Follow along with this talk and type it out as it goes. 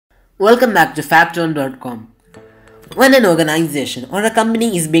Welcome back to fact1.com. When an organization or a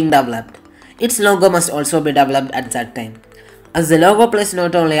company is being developed, its logo must also be developed at that time, as the logo plays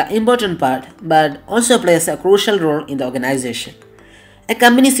not only an important part but also plays a crucial role in the organization. A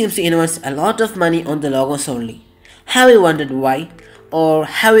company seems to invest a lot of money on the logos only. Have you wondered why? Or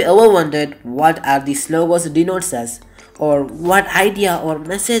have you ever wondered what are these logos denotes as? Or what idea or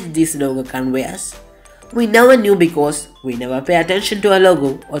message this logo conveys? We never knew because we never pay attention to a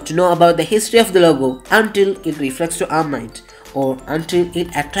logo or to know about the history of the logo until it reflects to our mind or until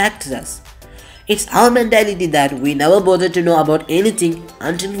it attracts us. It's our mentality that we never bother to know about anything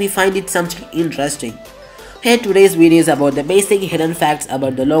until we find it something interesting. Here today's video is about the basic hidden facts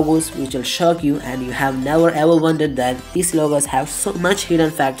about the logos which will shock you, and you have never ever wondered that these logos have so much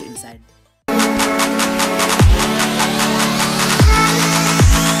hidden facts inside.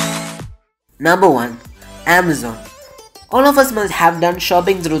 Number 1. Amazon. All of us must have done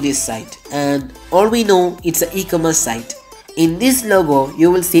shopping through this site, and all we know it's an e-commerce site. In this logo, you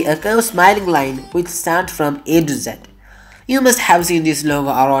will see a curved smiling line which stands from A to Z. You must have seen this logo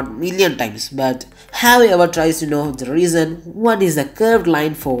around million times, but have you ever tried to know the reason what is the curved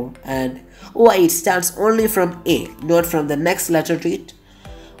line for and why it stands only from A, not from the next letter to it?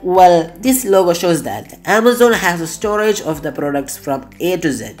 Well, this logo shows that Amazon has a storage of the products from A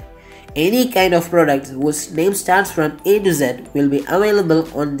to Z. Any kind of product whose name starts from A to Z will be available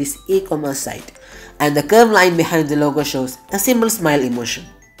on this e-commerce site, and the curved line behind the logo shows a simple smile emotion.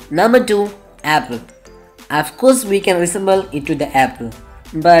 Number 2. Apple. Of course we can resemble it to the apple,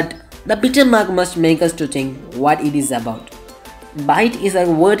 but the picture mark must make us to think what it is about. Byte is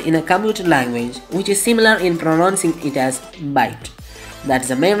a word in a computer language which is similar in pronouncing it as byte. That's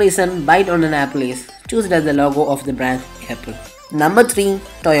the main reason byte on an apple is chosen as the logo of the brand Apple. Number 3.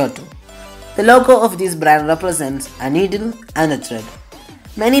 Toyota. The logo of this brand represents a needle and a thread.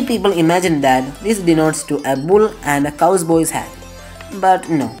 Many people imagine that this denotes to a bull and a cowboy's hat. But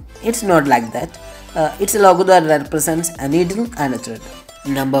no, it's not like that. It's a logo that represents a needle and a thread.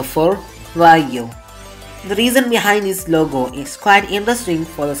 Number 4. Vaio. The reason behind this logo is quite interesting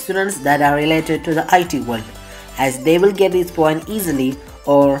for the students that are related to the IT world, as they will get this point easily,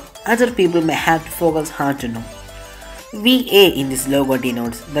 or other people may have to focus hard to know. VA in this logo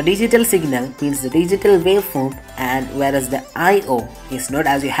denotes the digital signal, means the digital waveform, and whereas the IO is not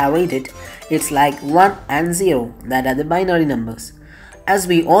as you have read it, it's like 1 and 0, that are the binary numbers. As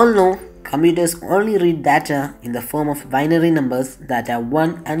we all know, computers only read data in the form of binary numbers that are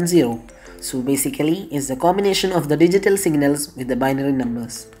 1 and 0. So basically it's the combination of the digital signals with the binary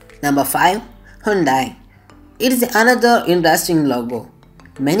numbers. Number 5. Hyundai. It is another interesting logo.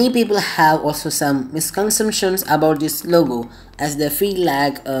 Many people have also some misconceptions about this logo, as they feel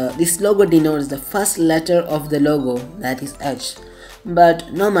like this logo denotes the first letter of the logo, that is H.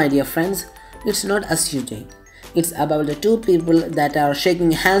 But no, my dear friends, it's not HUJ. It's about the two people that are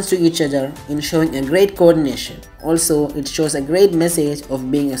shaking hands to each other in showing a great coordination. Also, it shows a great message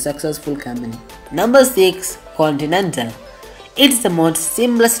of being a successful company. Number 6. Continental. It's the most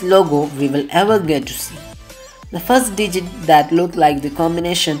simplest logo we will ever get to see. The first digit that looks like the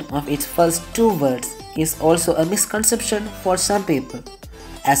combination of its first two words is also a misconception for some people,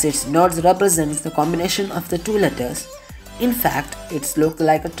 as its notes represents the combination of the two letters. In fact, it looks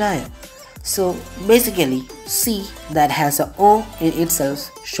like a tire. So basically, C that has a O in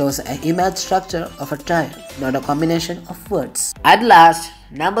itself shows an image structure of a tire, not a combination of words. At last,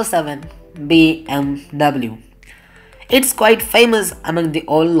 number 7. BMW. It's quite famous among the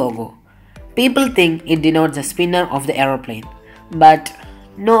old logo. People think it denotes the spinner of the aeroplane, but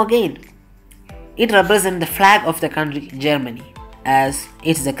no again. It represents the flag of the country Germany, as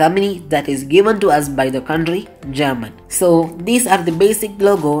it's the company that is given to us by the country German. So these are the basic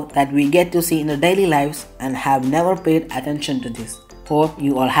logo that we get to see in our daily lives and have never paid attention to this. Hope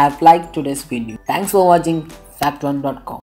you all have liked today's video. Thanks for watching fact1.com.